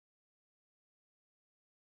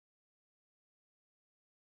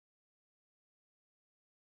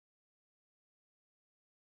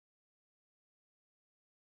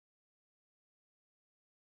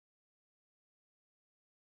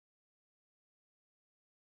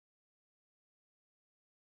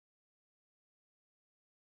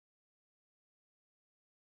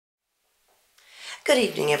Good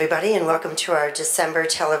evening, everybody, and welcome to our December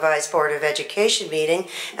televised Board of Education meeting.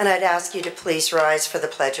 And I'd ask you to please rise for the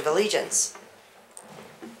Pledge of Allegiance.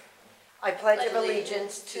 I pledge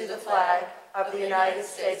allegiance to the flag of the United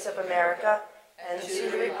States of America and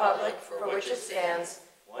to the republic for which it stands,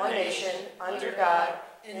 one nation, under God,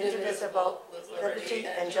 indivisible, with liberty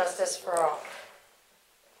and justice for all.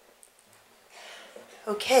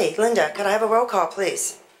 Okay, Linda, could I have a roll call,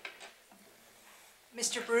 please?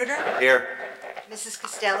 Mr. Bruder? Here. Mrs.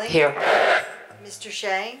 Costelli? Here. Mr.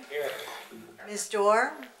 Shea? Here. Ms.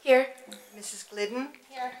 Dorr? Here. Mrs. Glidden?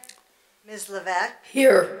 Here. Ms. Levesque?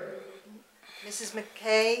 Here. Mrs.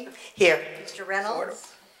 McKay? Here. Mr.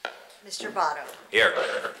 Reynolds? Mr. Votto? Here.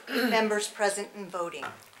 Members present and voting.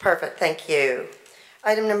 Perfect, thank you.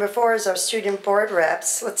 Item number 4 is our student board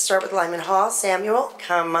reps. Let's start with Lyman Hall. Samuel,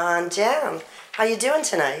 come on down. How you doing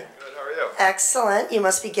tonight? Good, how are you? Excellent. You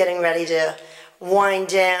must be getting ready to wind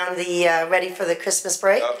down the ready for the Christmas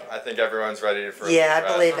break. Yep, I think everyone's ready for Yeah,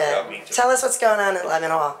 I believe it. Yep. Tell us what's going on at Lyman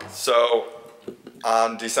Hall. So,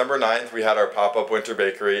 on December 9th, we had our pop-up winter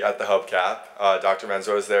bakery at the Hubcap. Dr.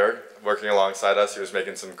 Menzo was there working alongside us. He was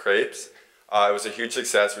making some crepes. It was a huge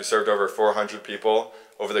success. We served over 400 people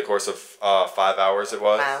over the course of 5 hours it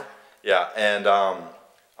was. Wow. Yeah, and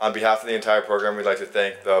on behalf of the entire program, we'd like to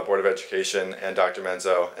thank the Board of Education and Dr.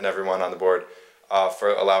 Menzo and everyone on the board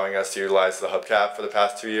for allowing us to utilize the Hubcap for the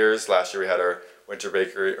past 2 years. Last year we had our winter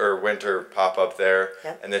bakery or winter pop-up there,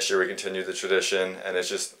 Yep. and this year we continue the tradition, and it's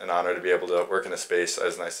just an honor to be able to work in a space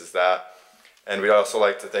as nice as that. And we'd also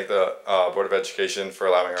like to thank the Board of Education for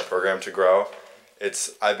allowing our program to grow.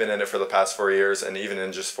 I've been in it for the past 4 years, and even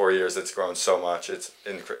in just 4 years, it's grown so much.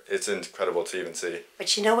 It's incredible to even see.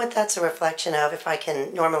 But you know what that's a reflection of? If I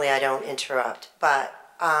can, normally I don't interrupt, but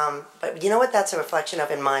you know what that's a reflection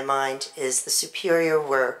of in my mind is the superior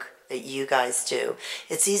work that you guys do.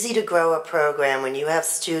 It's easy to grow a program when you have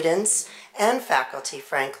students and faculty,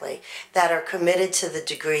 frankly, that are committed to the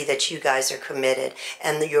degree that you guys are committed.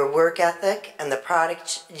 And your work ethic and the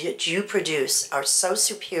product that you produce are so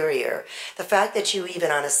superior. The fact that you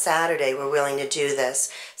even on a Saturday were willing to do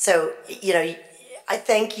this. So, you know, I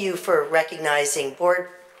thank you for recognizing board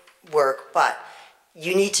work, but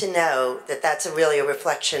you need to know that that's really a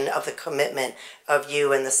reflection of the commitment of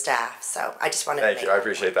you and the staff. So I just wanted to Thank you, I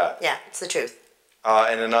appreciate that. Yeah, it's the truth.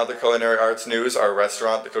 And in other culinary arts news, our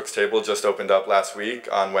restaurant, The Cook's Table, just opened up last week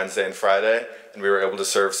on Wednesday and Friday, and we were able to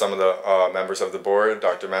serve some of the members of the board,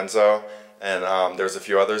 Dr. Menzo, and there's a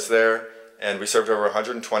few others there. And we served over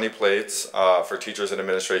 120 plates for teachers and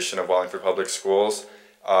administration of Wallingford Public Schools.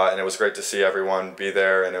 And it was great to see everyone be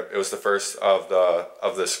there, and it was the first of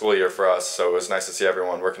the school year for us, so it was nice to see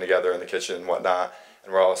everyone working together in the kitchen and whatnot.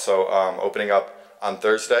 And we're also opening up on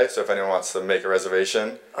Thursday, so if anyone wants to make a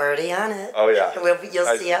reservation. Already on it. Oh yeah. You'll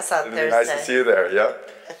see us on Thursday. Nice to see you there, yep.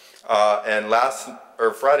 And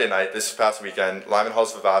Friday night, this past weekend, Lyman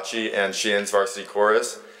Hall's Vivace and Sheehan's Varsity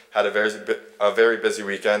Chorus had a very busy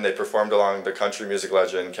weekend. They performed along the country music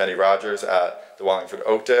legend Kenny Rogers at the Wallingford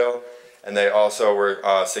Oakdale. And they also were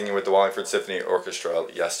singing with the Wallingford Symphony Orchestra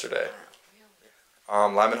yesterday.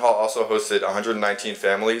 Lyman Hall also hosted 119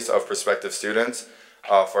 families of prospective students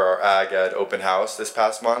for our Ag Ed open house this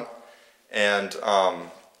past month. And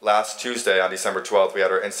last Tuesday on December 12th, we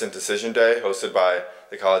had our Instant Decision Day hosted by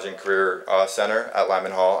the College and Career Center at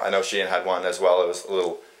Lyman Hall. I know Sheehan had one as well. It was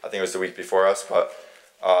I think it was the week before us, but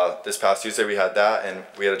this past Tuesday we had that, and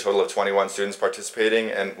we had a total of 21 students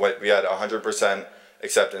participating, and we had 100%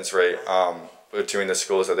 acceptance rate between the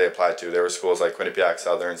schools that they applied to. There were schools like Quinnipiac,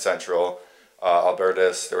 Southern, Central,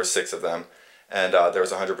 Albertus. There were 6 of them, and there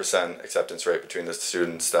was 100% acceptance rate between the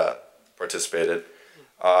students that participated.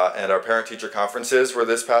 And our parent-teacher conferences were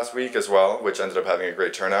this past week as well, which ended up having a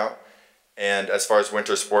great turnout. And as far as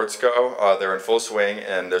winter sports go, they're in full swing,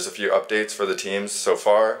 and there's a few updates for the teams so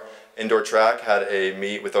far. Indoor track had a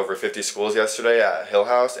meet with over 50 schools yesterday at Hill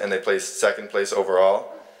House, and they placed 2nd place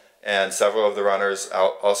overall. And several of the runners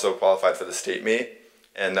also qualified for the state meet,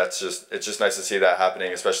 and it's just nice to see that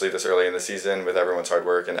happening, especially this early in the season with everyone's hard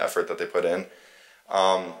work and effort that they put in.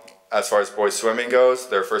 As far as boys swimming goes,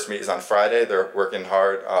 their first meet is on Friday. They're working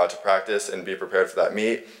hard to practice and be prepared for that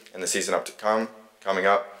meet and the season coming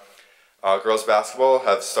up. Girls basketball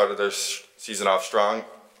have started their season off strong,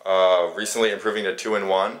 recently improving to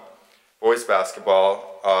 2-1. Boys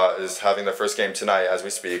basketball is having their first game tonight as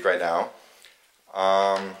we speak right now.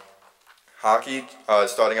 Hockey is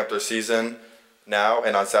starting up their season now,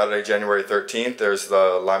 and on Saturday, January 13th, there's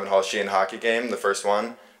the Lyman Hall Sheehan hockey game, the first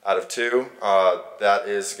one out of 2. That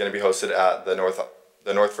is going to be hosted at the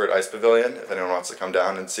Northford Ice Pavilion, if anyone wants to come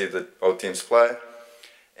down and see both teams play.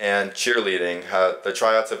 and cheerleading. The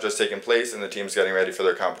tryouts have just taken place and the team's getting ready for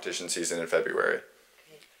their competition season in February.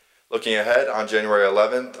 Looking ahead, on January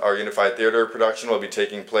 11th, our Unified Theater production will be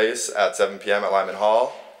taking place at 7 p.m. at Lyman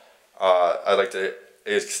Hall. I'd like to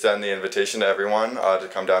extend the invitation to everyone to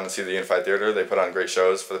come down and see the Unified Theater. They put on great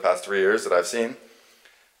shows for the past 3 years that I've seen.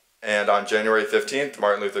 And on January 15th,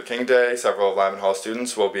 Martin Luther King Day, several of Lyman Hall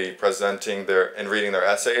students will be presenting and reading their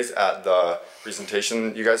essays at the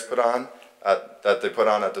presentation you guys put on, that they put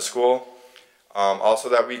on at the school. Also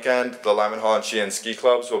that weekend, the Lyman Hall and Sheehan ski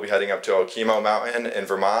clubs will be heading up to Okemo Mountain in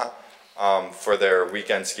Vermont for their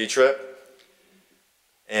weekend ski trip.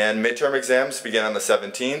 And midterm exams begin on the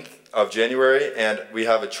 17th of January, and we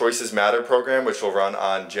have a Choices Matter program which will run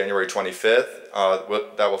on January 25th.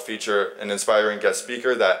 That will feature an inspiring guest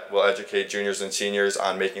speaker that will educate juniors and seniors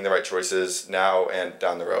on making the right choices now and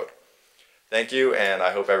down the road. Thank you, and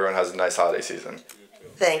I hope everyone has a nice holiday season.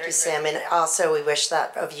 Thank you, Sam, and also we wish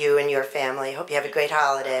that of you and your family. Hope you have a great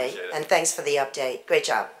holiday, and thanks for the update. Great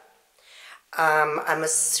job. I'm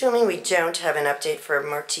assuming we don't have an update for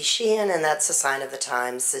Marty Sheehan, and that's a sign of the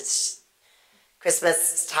times. It's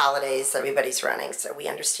Christmas, holidays, everybody's running, so we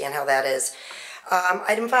understand how that is.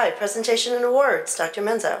 Item 5, presentation and awards. Dr.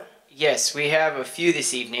 Menzo. Yes, we have a few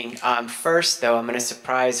this evening. First, though, I'm going to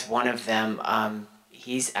surprise one of them.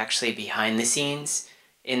 He's actually behind the scenes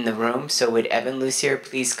in the room, so would Evan Lucier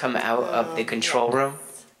please come out of the control room?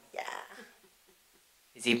 Yeah.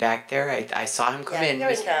 Is he back there? I saw him come in. Here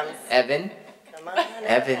he comes. Evan? Come on.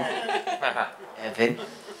 Evan? Evan?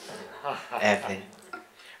 Evan?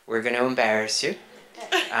 We're going to embarrass you,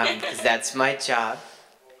 because that's my job.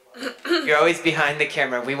 You're always behind the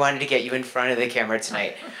camera. We wanted to get you in front of the camera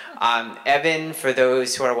tonight. Evan, for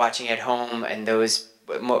those who are watching at home, and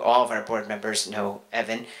all of our board members know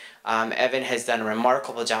Evan. Evan has done a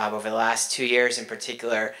remarkable job over the last 2 years in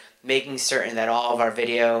particular, making certain that all of our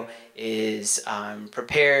video is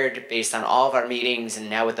prepared based on all of our meetings, and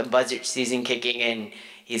now with the budget season kicking in,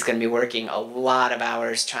 he's going to be working a lot of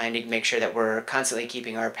hours trying to make sure that we're constantly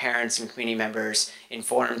keeping our parents and community members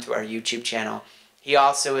informed through our YouTube channel. He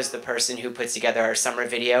also is the person who puts together our summer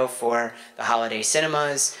video for the holiday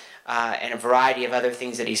cinemas and a variety of other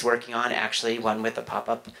things that he's working on, actually one with a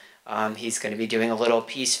pop-up. He's going to be doing a little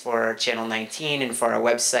piece for Channel 19 and for our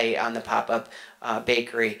website on the pop-up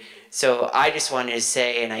bakery. So I just wanted to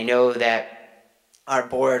say, and I know that our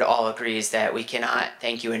board all agrees, that we cannot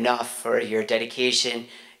thank you enough for your dedication,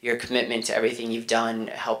 your commitment to everything you've done,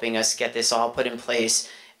 helping us get this all put in place,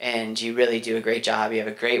 and you really do a great job. You have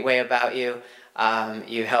a great way about you.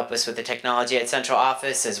 You help us with the technology at central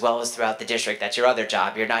office as well as throughout the district. That's your other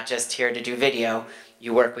job. You're not just here to do video.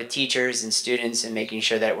 You work with teachers and students and making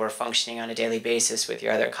sure that we're functioning on a daily basis with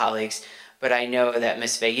your other colleagues. But I know that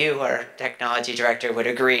Ms. Veilleux, our technology director, would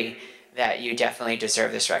agree that you definitely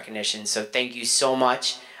deserve this recognition. So thank you so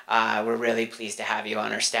much. We're really pleased to have you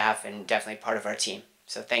on our staff and definitely part of our team.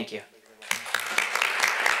 So thank you.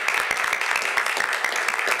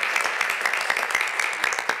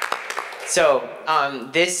 So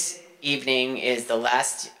this evening is the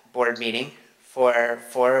last board meeting for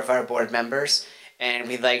 4 of our board members, and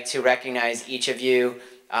we'd like to recognize each of you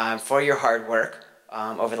for your hard work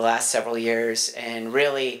over the last several years. And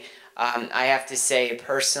really, I have to say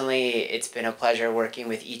personally, it's been a pleasure working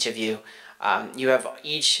with each of you. You have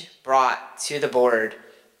each brought to the board,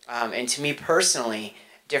 and to me personally,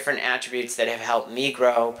 different attributes that have helped me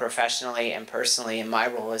grow professionally and personally in my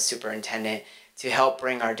role as superintendent, to help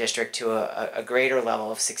bring our district to a greater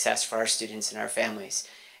level of success for our students and our families.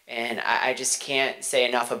 And I just can't say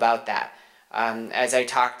enough about that. As I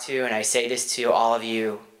talk to, and I say this to all of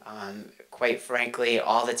you, quite frankly,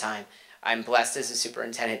 all the time, I'm blessed as a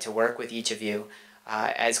superintendent to work with each of you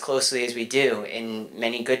as closely as we do in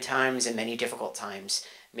many good times and many difficult times,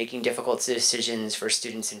 making difficult decisions for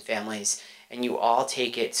students and families. And you all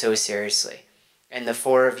take it so seriously. And the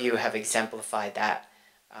 4 of you have exemplified that.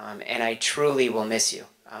 And I truly will miss you.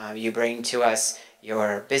 You bring to us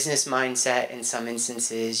your business mindset in some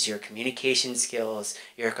instances, your communication skills,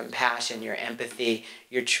 your compassion, your empathy.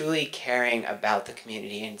 You're truly caring about the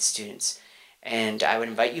community and students. And I would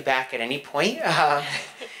invite you back at any point.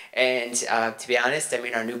 And to be honest, I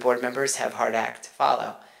mean, our new board members have a hard act to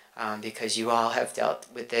follow because you all have dealt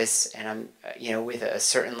with this, and I'm, with a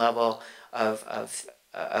certain level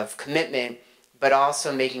of commitment, but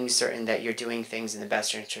also making certain that you're doing things in the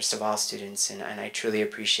best interest of all students, and I truly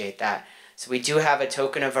appreciate that. So we do have a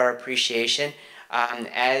token of our appreciation.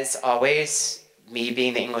 As always, me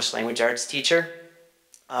being the English language arts teacher,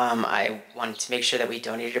 I wanted to make sure that we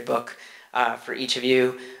donated a book for each of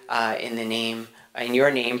you in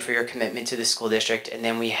your name for your commitment to the school district, and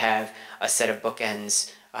then we have a set of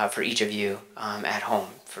bookends for each of you at home,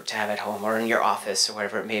 to have at home or in your office or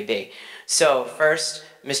whatever it may be. So first,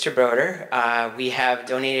 Mr. Broder, we have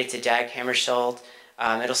donated to Dag Hammarskjöld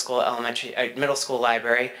Middle School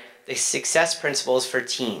Library the Success Principles for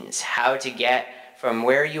Teens, how to get from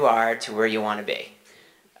where you are to where you want to be.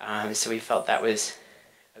 So we felt that was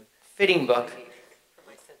a fitting book.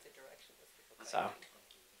 So,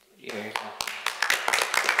 here you go.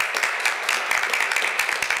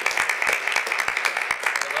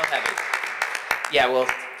 A little heavy. Yeah, we'll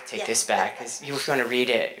take this back, because you want to read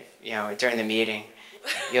it, during the meeting.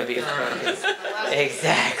 You'll be focused.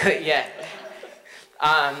 Exactly, yeah.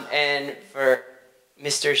 And for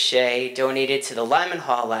Mr. Shea, donated to the Lyman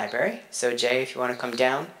Hall Library. So Jay, if you want to come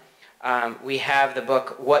down. We have the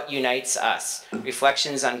book, What Unites Us?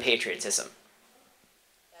 Reflections on Patriotism.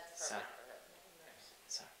 So,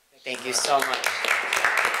 thank you so much.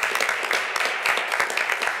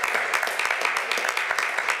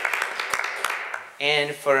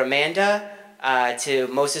 And for Amanda, to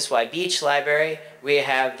Moses Y. Beach Library, we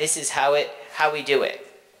have This Is How We Do It.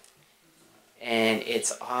 And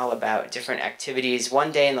it's all about different activities,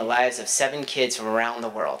 one day in the lives of 7 kids from around the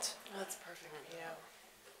world. That's perfect, yeah.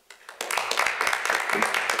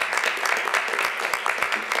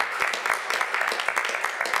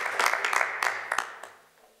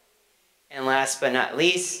 And last but not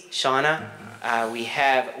least, Shauna, we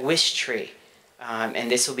have Wish Tree.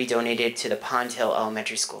 And this will be donated to the Pond Hill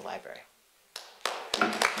Elementary School Library.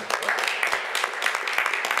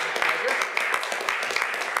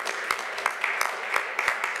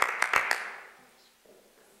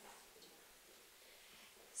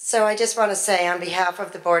 So I just want to say on behalf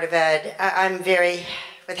of the Board of Ed, I'm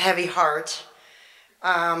with heavy heart.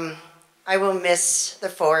 I will miss the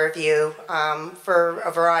 4 of you for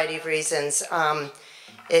a variety of reasons.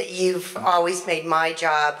 You've always made my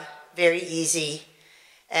job very easy,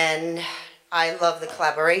 and I love the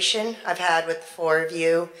collaboration I've had with the 4 of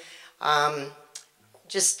you. I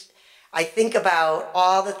think about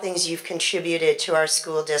all the things you've contributed to our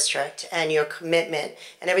school district and your commitment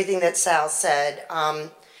and everything that Sal said.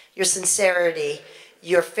 Your sincerity,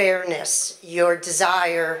 your fairness, your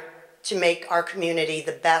desire to make our community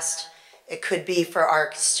the best it could be for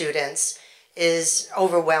our students is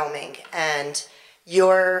overwhelming. And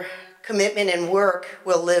your commitment and work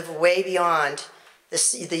will live way beyond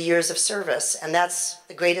the years of service. And that's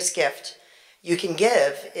the greatest gift you can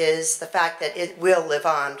give, is the fact that it will live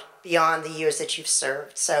on beyond the years that you've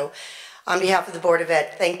served. So on behalf of the Board of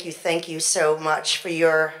Ed, thank you so much for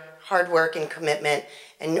your hard work and commitment.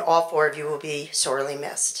 And all 4 of you will be sorely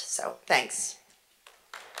missed. So, thanks.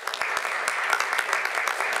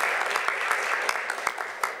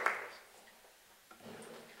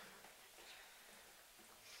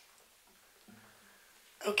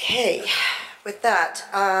 Okay, with that,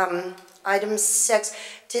 item 6.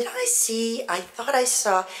 I thought I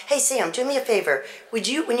saw, hey Sam, do me a favor. Would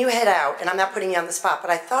you, when you head out, and I'm not putting you on the spot,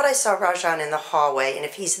 but I thought I saw Rajan in the hallway, and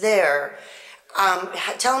if he's there,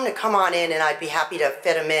 tell him to come on in, and I'd be happy to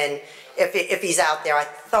fit him in if he's out there. I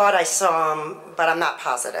thought I saw him, but I'm not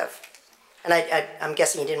positive. And I'm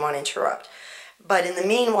guessing you didn't want to interrupt. But in the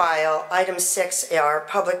meanwhile, item 6, our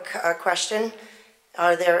public question.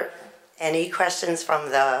 Are there any questions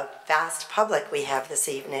from the vast public we have this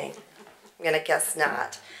evening? I'm going to guess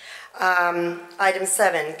not. Item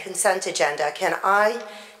 7, consent agenda. Can I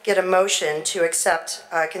get a motion to accept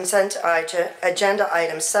consent agenda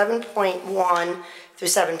items 7.1 through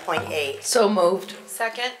 7.8. So moved.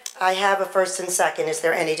 Second. I have a first and second. Is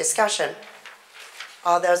there any discussion?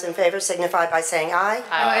 All those in favor signify by saying aye.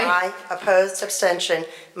 Aye. Opposed, abstention,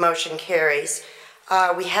 motion carries.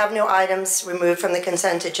 We have no items removed from the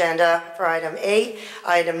consent agenda for item 8.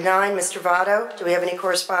 Item 9, Mr. Votto, do we have any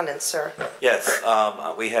correspondence, sir? Yes,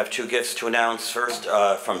 we have 2 gifts to announce. First,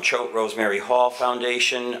 from Choate Rosemary Hall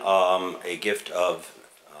Foundation, a gift of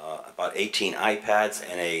about 18 iPads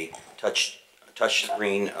and a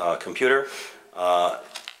touchscreen computer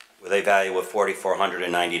with a value of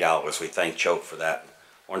 $4,490. We thank Choate for that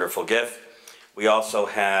wonderful gift. We also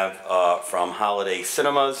have from Holiday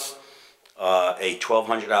Cinemas, a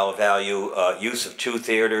 $1,200 value use of 2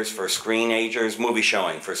 theaters for screenagers, movie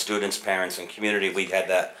showing for students, parents, and community. We had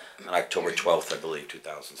that on October 12th, I believe,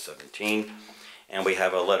 2017. And we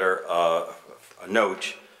have a letter, a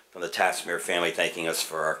note from the Tassmere family thanking us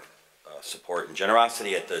for our support and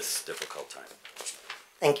generosity at this difficult time.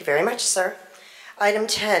 Thank you very much, sir. Item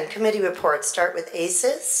 10, committee reports. Start with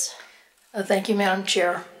ACES. Thank you, Madam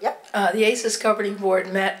Chair. Yep. The ACES Governing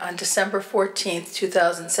Board met on December 14th,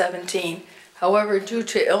 2017. However, due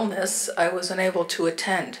to illness, I was unable to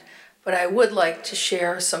attend. but I would like to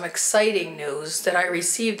share some exciting news that I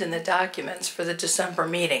received in the documents for the December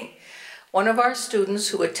meeting. One of our students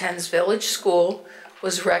who attends Village School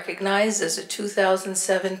was recognized as a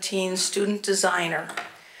 2017 Student Designer.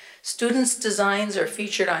 Students' designs are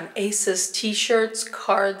featured on ACES t-shirts,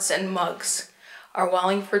 cards, and mugs. Our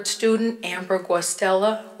Wallingford student, Amber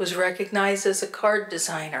Guastella, was recognized as a card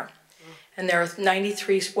designer. And there are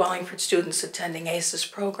 93 Wallingford students attending ACES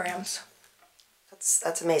programs.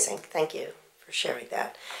 That's amazing. Thank you for sharing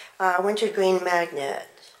that. Wintergreen Magnet.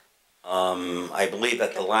 I believe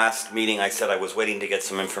at the last meeting I said I was waiting to get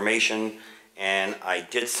some information, and I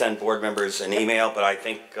did send board members an email, but I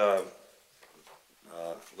think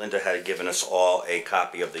Linda had given us all a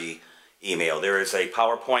copy of the email. There is a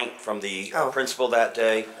PowerPoint from the principal that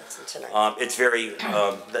day. That's tonight. It's very,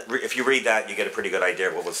 if you read that, you get a pretty good idea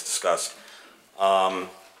of what was discussed.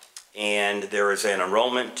 And there is an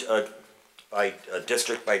enrollment by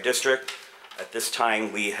district by district. At this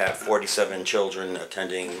time, we have 47 children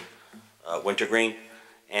attending Wintergreen,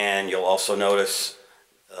 and you'll also notice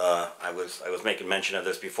I was making mention of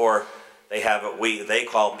this before. They have what they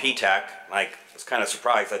call PTAC. I was kind of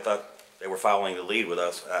surprised. I thought they were following the lead with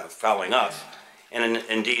us, following us, and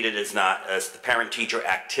indeed it is not. As the Parent Teacher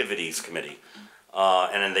Activities Committee,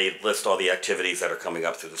 and then they list all the activities that are coming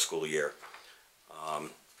up through the school year,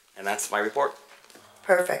 and that's my report.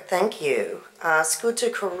 Perfect. Thank you. Scooter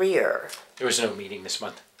Career. There was no meeting this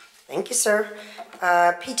month. Thank you, sir.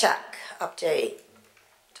 PTAC update.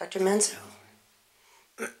 Dr. Menzo.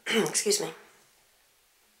 Excuse me.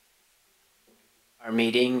 Our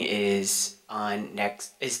meeting is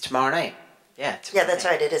tomorrow night. Yeah. Yeah, that's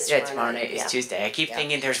right. It is Yeah, tomorrow tomorrow night. night is Yeah. Tuesday. I keep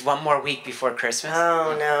thinking there's one more week before Christmas.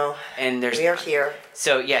 Oh, no. And there's We are here.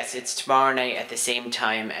 So yes, it's tomorrow night at the same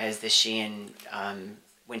time as the Sheehan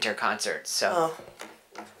winter concert. So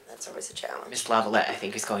Oh, that's always a challenge. Miss Lavalette, I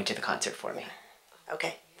think, is going to the concert for me.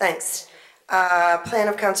 Okay, thanks. Plan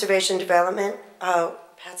of Conservation Development. Oh,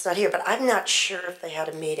 Pat's not here, but I'm not sure if they had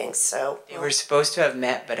a meeting, so. They were supposed to have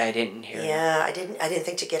met, but I didn't hear. Yeah, I didn't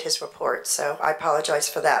think to get his report, so I apologize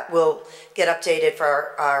for that. We'll get updated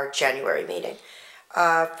for our January meeting.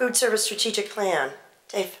 Food Service Strategic Plan.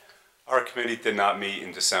 Dave? Our committee did not meet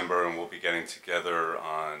in December, and we'll be getting together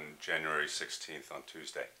on January 16th on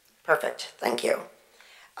Tuesday. Perfect, thank you.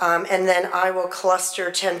 And then I will cluster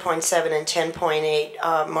 10.7 and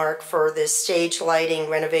 10.8, Mark, for the stage lighting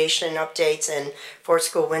renovation updates and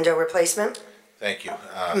for-school window replacement. Thank you.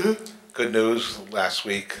 Good news, last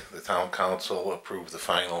week the town council approved the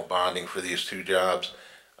final bonding for these two jobs.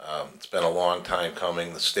 It's been a long time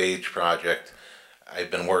coming. The stage project I've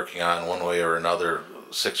been working on one way or another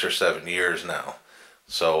 6 or 7 years now.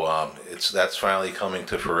 So that's finally coming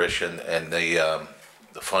to fruition, and the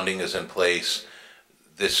funding is in place.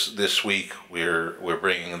 This week we're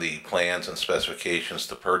bringing the plans and specifications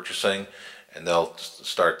to purchasing, and they'll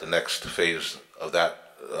start the next phase of that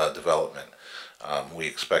development. We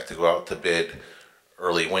expect to go out to bid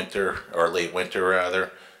early winter, or late winter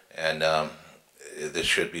rather, and this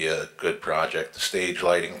should be a good project. The stage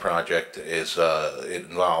lighting project is it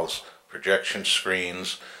involves projection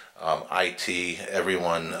screens, IT.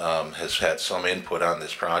 Everyone has had some input on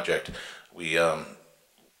this project. We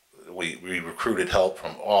recruited help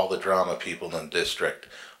from all the drama people in the district,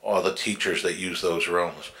 all the teachers that use those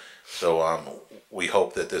rooms. So we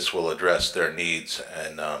hope that this will address their needs,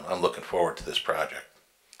 and I'm looking forward to this project.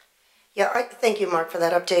 Yeah, thank you, Mark, for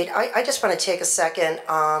that update. I just want to take a second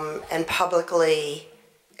and publicly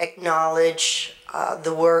acknowledge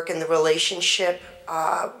the work and the relationship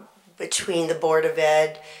between the Board of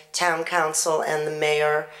Ed, Town Council, and the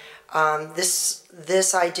Mayor.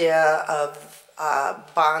 This idea of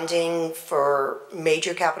bonding for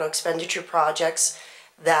major capital expenditure projects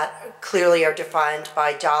that clearly are defined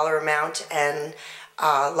by dollar amount and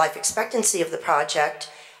life expectancy of the project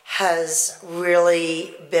has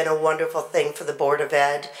really been a wonderful thing for the Board of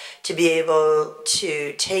Ed to be able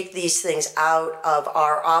to take these things out of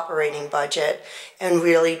our operating budget and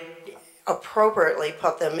really appropriately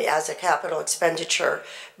put them as a capital expenditure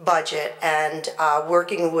budget. And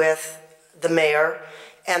working with the mayor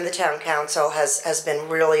and the town council has been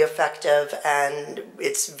really effective, and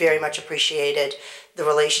it's very much appreciated, the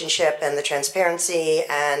relationship and the transparency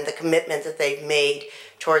and the commitment that they've made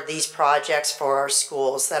toward these projects for our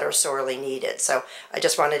schools that are sorely needed. So I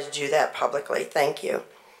just wanted to do that publicly. Thank you.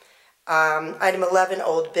 Item 11,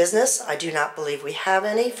 old business. I do not believe we have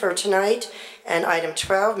any for tonight. And item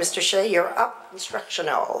 12, Mr. Shea, you're up.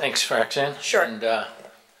 Instructional. Thanks, Roxanne. Sure. And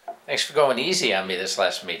thanks for going easy on me this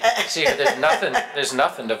last meeting. See, there's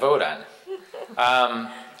nothing to vote on.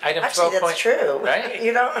 Item 12. Actually, that's true. Right?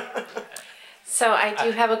 You know? So I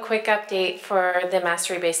do have a quick update for the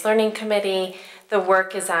Mastery-Based Learning Committee. The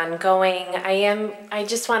work is ongoing. I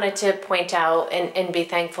just wanted to point out and be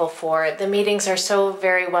thankful for the meetings are so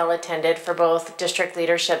very well attended for both district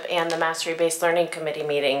leadership and the Mastery-Based Learning Committee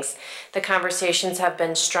meetings. The conversations have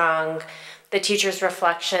been strong. The teachers'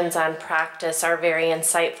 reflections on practice are very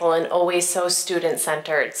insightful and always so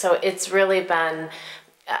student-centered. So it's really been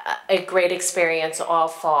a great experience all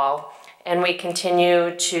fall. And we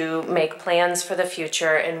continue to make plans for the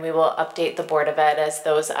future, and we will update the Board of Ed as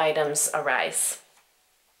those items arise.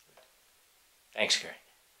 Thanks,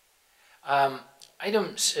 Carrie.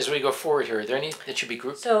 Items as we go forward here, are there any that should be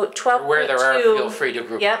grouped? So 12.2. Where there are, feel free to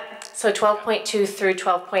group. Yep. So 12.2 through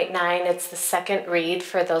 12.9, it's the second read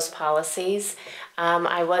for those policies.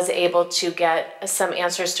 I was able to get some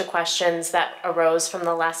answers to questions that arose from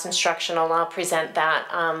the last instructional, and I'll present that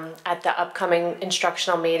at the upcoming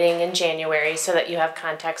instructional meeting in January so that you have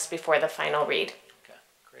context before the final read. Okay,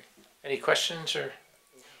 great. Any questions or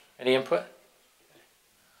any input?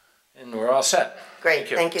 And we're all set. Great,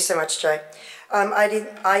 thank you so much, Jay.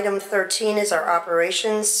 Item 13 is our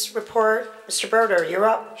operations report. Mr. Broder, you're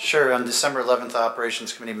up. Sure, on December 11th, the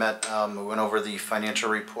Operations Committee met. We went over the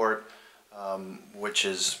financial report, which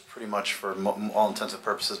is pretty much for all intents and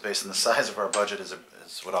purposes based on the size of our budget is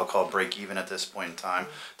what I'll call break even at this point in time.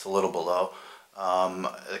 It's a little below.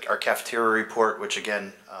 Our cafeteria report, which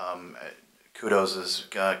again, kudos, is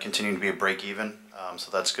continuing to be a break even, so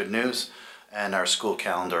that's good news. And our school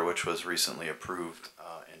calendar, which was recently approved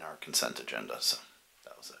in our consent agenda, so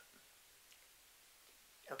that was it.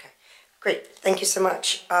 Okay, great, thank you so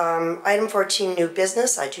much. Item 14, new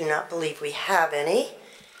business. I do not believe we have any.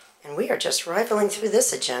 And we are just rifling through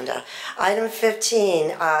this agenda. Item 15,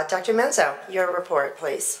 Dr. Menzo, your report,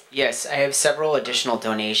 please. Yes, I have several additional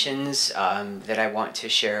donations that I want to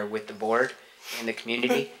share with the board and the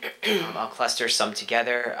community. I'll cluster some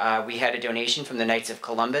together. We had a donation from the Knights of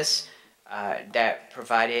Columbus that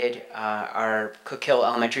provided our Cook Hill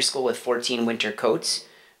Elementary School with 14 winter coats.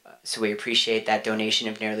 So we appreciate that donation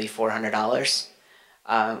of nearly $400.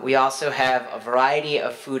 We also have a variety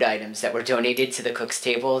of food items that were donated to the Cook's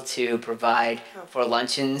Table to provide for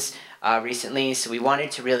luncheons recently. So we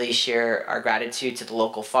wanted to really share our gratitude to the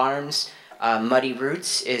local farms. Muddy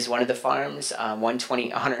Roots is one of the farms,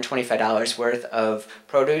 $125 worth of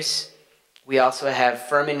produce. We also have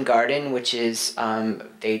Furman Garden, which is,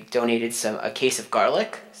 they donated a case of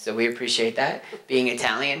garlic. So we appreciate that. Being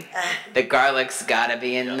Italian, the garlic's gotta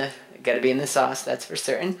be in the sauce, that's for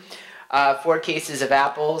certain. 4 cases of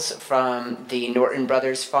apples from the Norton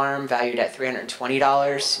Brothers farm, valued at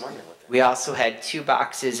 $320. We also had 2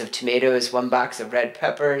 boxes of tomatoes, 1 box of red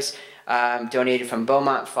peppers, donated from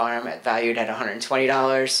Beaumont Farm, valued at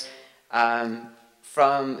 $120.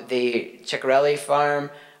 From the Ciccarelli farm,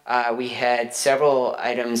 we had several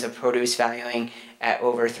items of produce valuing at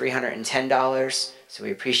over $310, so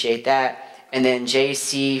we appreciate that. And then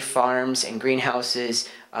JC Farms and Greenhouses,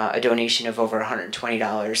 a donation of over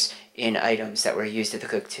 $120 in items that were used at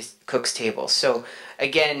the Cook's Table. So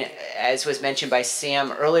again, as was mentioned by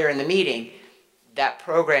Sam earlier in the meeting, that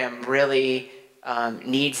program really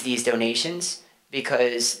needs these donations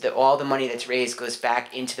because all the money that's raised goes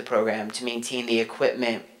back into the program to maintain the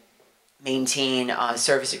equipment, maintain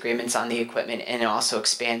service agreements on the equipment, and also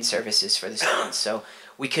expand services for the students. So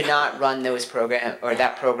we could not run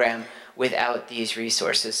that program without these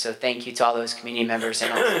resources. So thank you to all those community members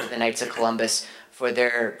and also to the Knights of Columbus for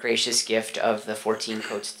their gracious gift of the 14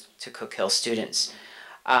 coats to Cook Hill students.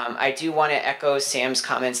 I do want to echo Sam's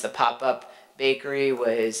comments. The pop-up bakery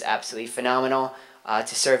was absolutely phenomenal.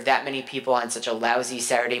 To serve that many people on such a lousy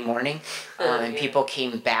Saturday morning, and people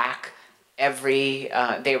came back. There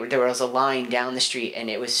was a line down the street and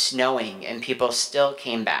it was snowing and people still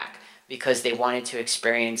came back because they wanted to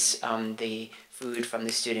experience the food from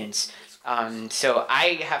the students. So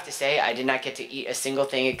I have to say I did not get to eat a single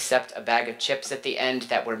thing except a bag of chips at the end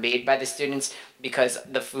that were made by the students because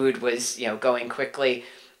the food was going quickly,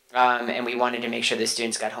 and we wanted to make sure the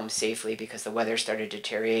students got home safely because the weather started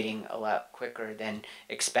deteriorating a lot quicker than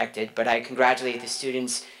expected. But I congratulate the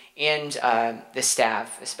students and the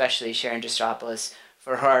staff, especially Sharon Distropoulos,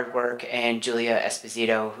 for her hard work, and Julia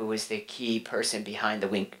Esposito, who was the key person behind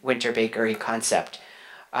the Winter Bakery concept.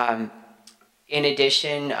 In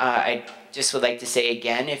addition, I just would like to say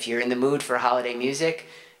again, if you're in the mood for holiday music,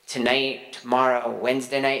 tonight, tomorrow,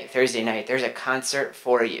 Wednesday night, Thursday night, there's a concert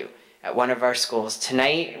for you at one of our schools.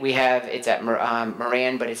 Tonight, it's at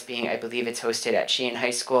Moran, but I believe it's hosted at Sheehan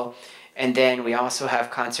High School. And then we also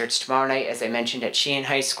have concerts tomorrow night, as I mentioned, at Sheehan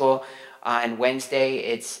High School. On Wednesday,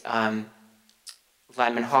 it's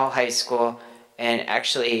Lyman Hall High School. And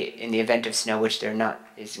actually, in the event of snow, which there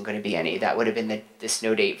isn't going to be any, that would have been the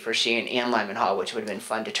snow date for Sheehan and Lyman Hall, which would have been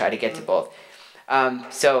fun to try to get to both.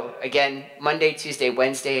 So again, Monday, Tuesday,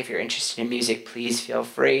 Wednesday, if you're interested in music, please feel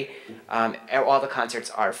free. All the concerts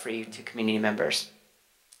are free to community members.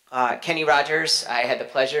 Kenny Rogers, I had the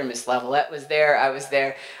pleasure, Miss Lavalette was there, I was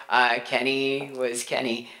there. Kenny was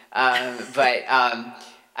Kenny.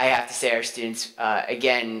 I have to say our students,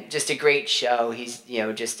 again, just a great show. He's,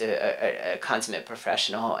 just a consummate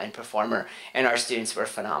professional and performer, and our students were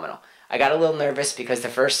phenomenal. I got a little nervous because the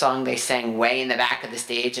first song they sang way in the back of the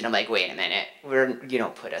stage, and I'm like, wait a minute, you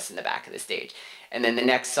don't put us in the back of the stage. And then the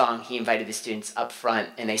next song, he invited the students up front,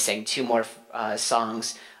 and they sang 2 more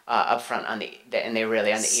songs up front and they were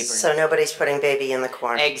really on the apron. So nobody's putting baby in the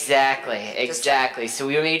corner. Exactly. So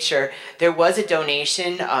we made sure there was a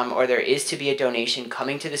donation, or there is to be a donation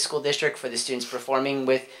coming to the school district for the students performing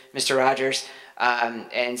with Mr. Rogers,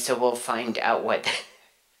 and so we'll find out what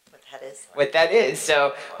that is.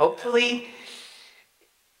 So hopefully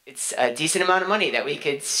it's a decent amount of money that we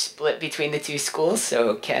could split between the 2 schools.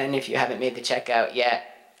 So Ken, if you haven't made the check out yet,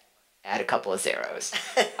 add a couple of zeros.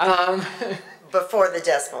 Before the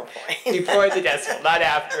decimal point. Before the decimal, not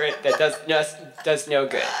after it. That does no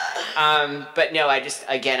good. But no,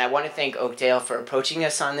 I want to thank Oakdale for approaching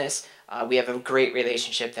us on this. We have a great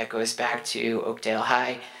relationship that goes back to Oakdale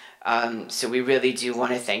High. So we really do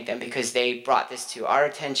want to thank them because they brought this to our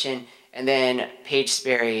attention, and then Paige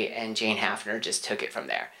Sperry and Jane Hafner just took it from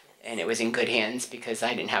there. And it was in good hands because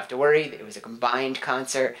I didn't have to worry. It was a combined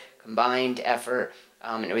concert, combined effort,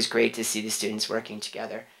 and it was great to see the students working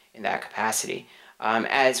together in that capacity.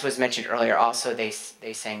 As was mentioned earlier, also they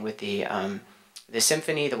sang with the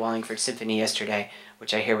symphony, the Wallingford Symphony yesterday,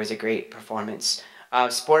 which I hear was a great performance.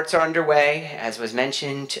 Sports are underway, as was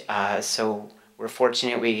mentioned, so we're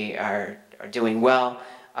fortunate we are doing well.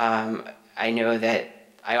 I know that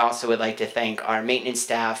I also would like to thank our maintenance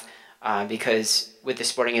staff because with the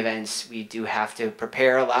sporting events, we do have to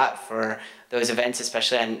prepare a lot for those events,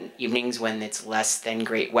 especially on evenings when it's less than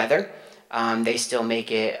great weather. They still make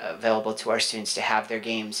it available to our students to have their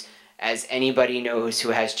games. As anybody knows who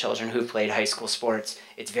has children who've played high school sports,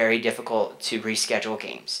 it's very difficult to reschedule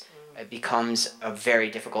games. It becomes a very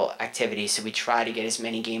difficult activity, so we try to get as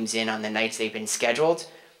many games in on the nights they've been scheduled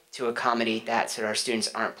to accommodate that so that our students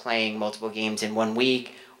aren't playing multiple games in 1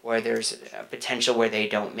 week, or there's a potential where they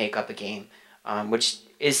don't make up a game, which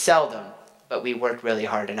is seldom, but we work really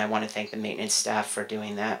hard, and I want to thank the maintenance staff for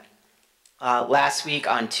doing that. Last week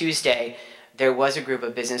on Tuesday, there was a group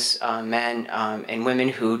of business men and women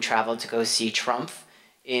who traveled to go see Trumpf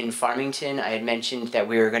in Farmington. I had mentioned that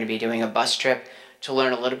we were going to be doing a bus trip to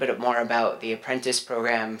learn a little bit more about the apprentice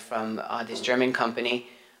program from this German company.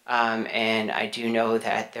 And I do know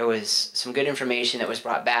that there was some good information that was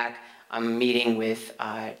brought back. I'm meeting with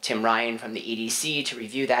Tim Ryan from the EDC to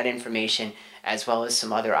review that information, as well as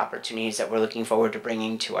some other opportunities that we're looking forward to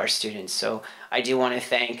bringing to our students. So I do want to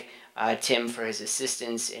thank Tim for his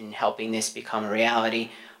assistance in helping this become a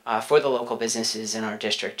reality for the local businesses in our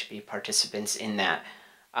district to be participants in that.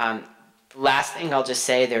 Last thing I'll just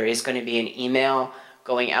say, there is going to be an email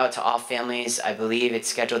going out to all families. I believe it's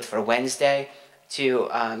scheduled for Wednesday to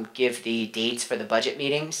give the dates for the budget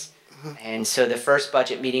meetings. And so the first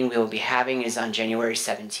budget meeting we will be having is on January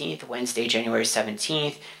 17th, Wednesday, January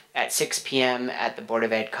 17th at 6 p.m. at the Board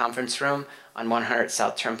of Ed conference room on 100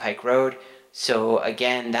 South Turnpike Road. So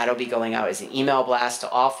again, that'll be going out as an email blast to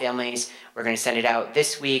all families. We're going to send it out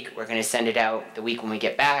this week. We're going to send it out the week when we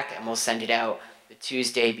get back, and we'll send it out the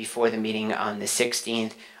Tuesday before the meeting on the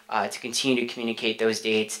 16th to continue to communicate those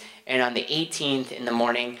dates. And on the 18th in the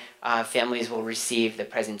morning, families will receive the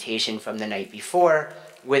presentation from the night before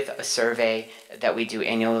with a survey that we do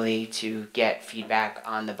annually to get feedback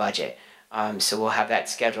on the budget. So we'll have that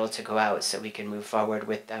scheduled to go out so we can move forward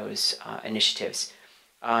with those initiatives.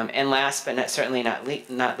 And last but certainly not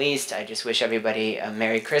least, I just wish everybody a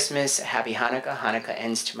Merry Christmas, a Happy Hanukkah. Hanukkah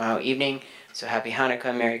ends tomorrow evening, so Happy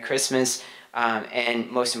Hanukkah, Merry Christmas,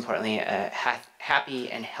 and most importantly, a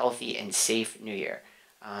happy and healthy and safe New Year.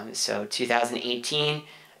 So 2018,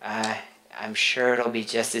 I'm sure it'll be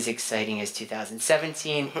just as exciting as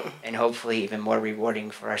 2017, and hopefully even more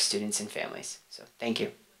rewarding for our students and families. So thank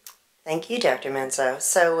you. Thank you, Dr. Menzo.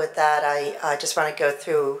 So with that, I just want to go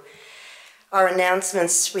through Our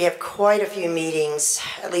announcements, we have quite a few meetings,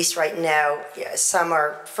 at least right now. Yeah, some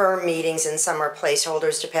are firm meetings and some are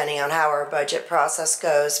placeholders depending on how our budget process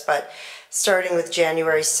goes. But starting with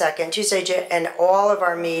January 2nd, Tuesday, and all of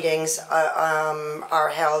our meetings are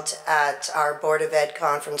held at our Board of Ed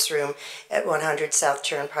conference room at 100 South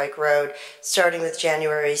Turnpike Road. Starting with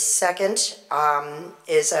January 2nd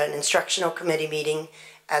is an instructional committee meeting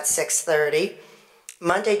at 6:30.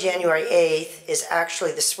 Monday, January 8th is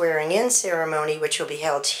actually the swearing-in ceremony, which will be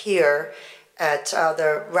held here at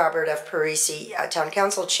the Robert F. Parisi Town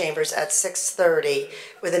Council Chambers at 6:30.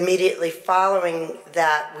 With immediately following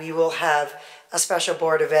that, we will have a special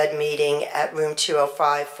Board of Ed meeting at room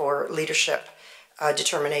 205 for leadership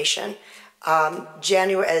determination.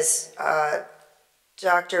 As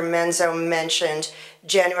Dr. Menzo mentioned,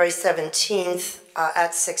 January 17th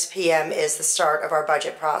at 6 p.m. is the start of our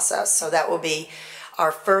budget process. So that will be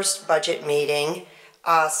our first budget meeting.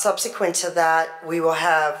 Subsequent to that, we will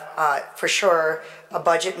have, for sure, a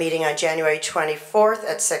budget meeting on January 24th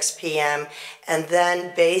at 6 p.m. And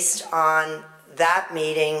then based on that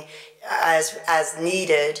meeting, as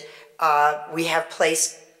needed, we have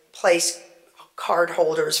place card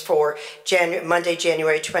holders for Monday,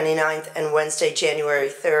 January 29th and Wednesday, January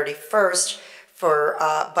 31st for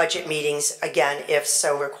budget meetings, again, if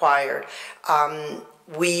so required.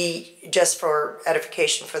 We, just for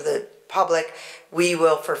edification for the public, we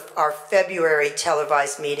will, for our February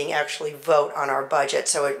televised meeting, actually vote on our budget.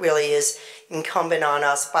 So it really is incumbent on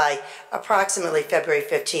us by approximately February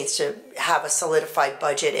 15th to have a solidified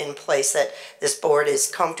budget in place that this board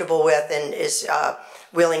is comfortable with and is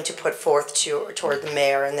willing to put forth toward the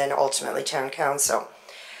mayor and then ultimately town council.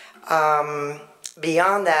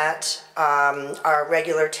 Beyond that, our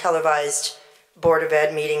regular televised Board of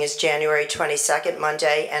Ed meeting is January 22nd,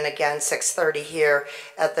 Monday, and again 6:30 here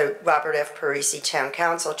at the Robert F. Parisi Town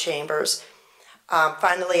Council Chambers.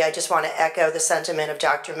 Finally, I just want to echo the sentiment of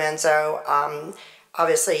Dr. Menzo.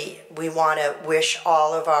 Obviously, we want to wish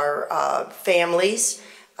all of our families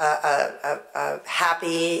a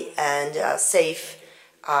happy and safe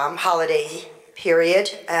holiday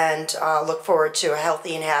period, and look forward to a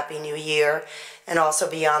healthy and happy new year. And also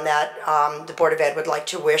beyond that, the Board of Ed would like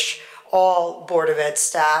to wish all Board of Ed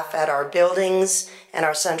staff at our buildings and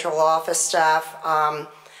our central office staff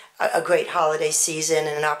a great holiday season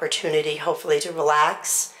and an opportunity hopefully to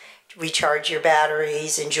relax, recharge your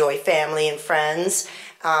batteries, enjoy family and friends,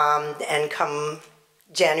 and come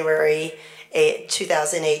January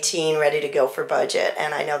 2018 ready to go for budget.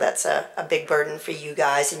 And I know that's a big burden for you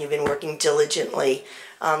guys, and you've been working diligently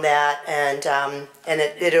on that, and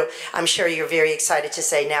I'm sure you're very excited to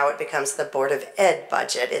say now it becomes the Board of Ed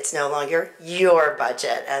budget. It's no longer your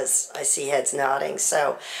budget, as I see heads nodding.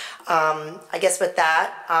 So I guess with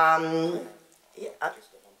that,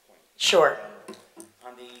 sure.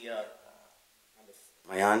 Am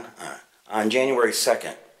I on? On January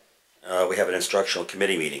 2nd, we have an instructional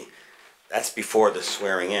committee meeting. That's before the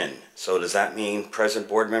swearing in. So does that mean present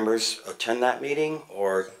board members attend that meeting,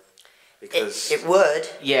 or? Because it would.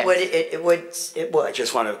 Yes. It would. I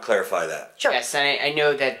just want to clarify that. Sure. Yes, and I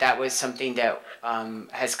know that was something that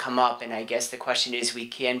has come up, and I guess the question is we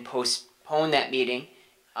can postpone that meeting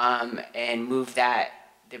and move that.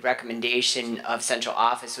 The recommendation of central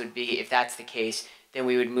office would be, if that's the case, then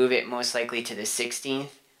we would move it most likely to the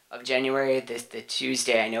 16th of January, the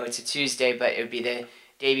Tuesday. I know it's a Tuesday, but it would be the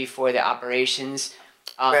day before the operations.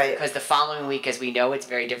 Right. Because the following week, as we know, it's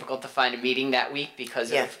very difficult to find a meeting that week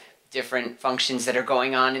because of different functions that are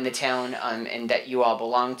going on in the town and that you all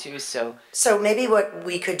belong to. So maybe what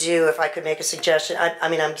we could do, if I could make a suggestion, I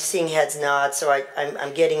mean, I'm seeing heads nod, so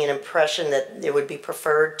I'm getting an impression that it would be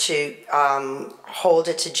preferred to hold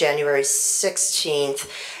it to January 16th.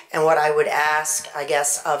 And what I would ask, I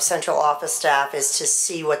guess, of central office staff is to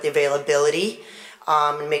see what the availability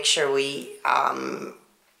and make sure we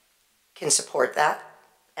can support that.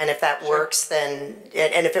 And if that works, then,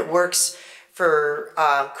 and if it works for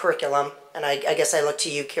curriculum, and I guess I look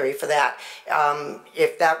to you, Carrie, for that.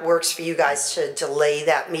 If that works for you guys to delay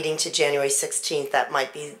that meeting to January 16th, that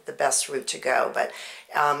might be the best route to go. But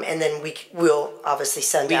and then we'll obviously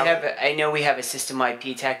send out. I know we have a system-wide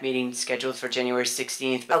PTAC meeting scheduled for January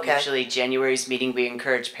 16th, but usually January's meeting we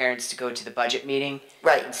encourage parents to go to the budget meeting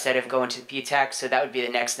instead of going to the PTAC. So that would be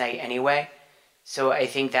the next night anyway. So I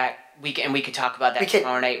think that we could talk about that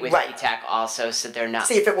tomorrow night with PTAC also, so they're not.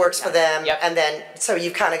 See if it works for them, Yep. and then so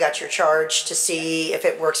you've kind of got your charge to see if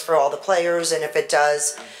it works for all the players, and if it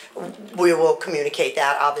does, we will communicate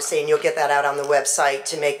that obviously, and you'll get that out on the website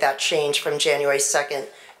to make that change from January 2nd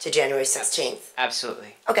to January 16th.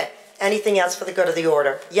 Absolutely. Okay. Anything else for the good of the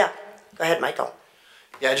order? Yeah. Go ahead, Michael.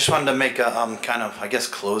 Yeah, I just wanted to make a kind of, I guess,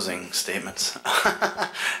 closing statements.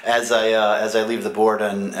 As I leave the board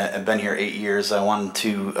and I've been here 8 years, I wanted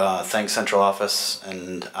to thank Central Office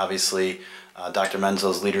and obviously Dr.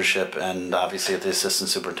 Menzo's leadership and obviously the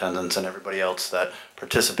assistant superintendents and everybody else that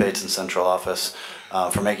participates in Central Office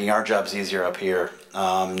for making our jobs easier up here.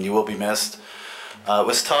 You will be missed. It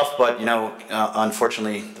was tough, but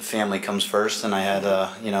unfortunately, the family comes first, and I had,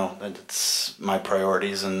 it's my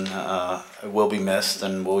priorities, and it will be missed,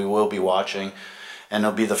 and we will be watching, and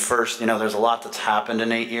it'll be the first. There's a lot that's happened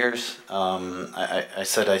in 8 years. I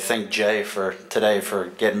said I thank Jay for today for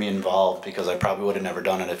getting me involved because I probably would have never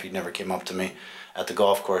done it if he never came up to me at the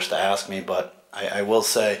golf course to ask me. But I will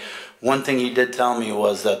say one thing he did tell me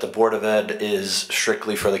was that the Board of Ed is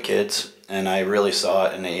strictly for the kids. And I really saw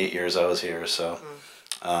it in the 8 years I was here. So,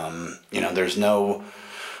 there's no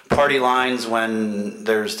party lines when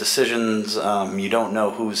there's decisions. You don't know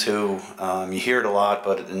who's who. You hear it a lot,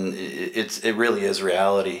 but it really is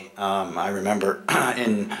reality. I remember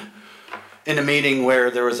in a meeting where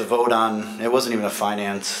there was a vote on, it wasn't even a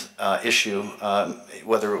finance issue,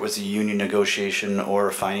 whether it was a union negotiation or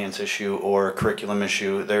a finance issue or a curriculum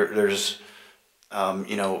issue. There's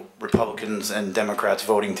Republicans and Democrats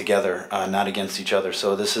voting together, not against each other.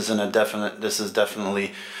 So this is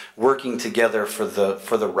definitely working together for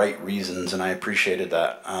the right reasons, and I appreciated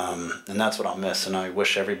that. And that's what I'll miss. And I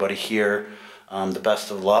wish everybody here the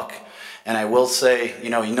best of luck. And I will say,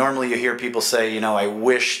 normally you hear people say, I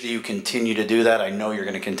wish that you continue to do that. I know you're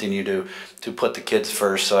going to continue to put the kids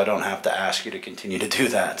first, so I don't have to ask you to continue to do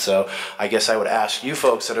that. So I guess I would ask you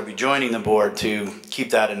folks that will be joining the board to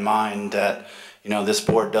keep that in mind, that this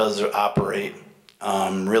board does operate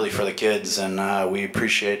really for the kids, and we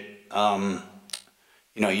appreciate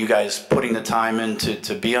you guys putting the time in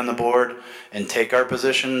to be on the board and take our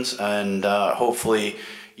positions, and hopefully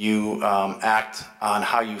you act on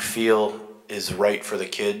how you feel is right for the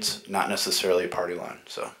kids, not necessarily a party line.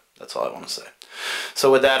 So that's all I want to say.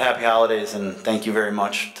 So with that, happy holidays, and thank you very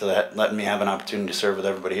much to letting me have an opportunity to serve with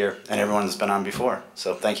everybody here and everyone that's been on before.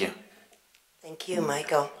 So thank you. Thank you,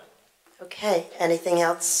 Michael. Okay, anything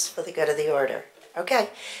else for the good of the order? Okay,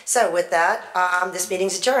 so with that, this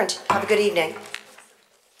meeting's adjourned. Have a good evening.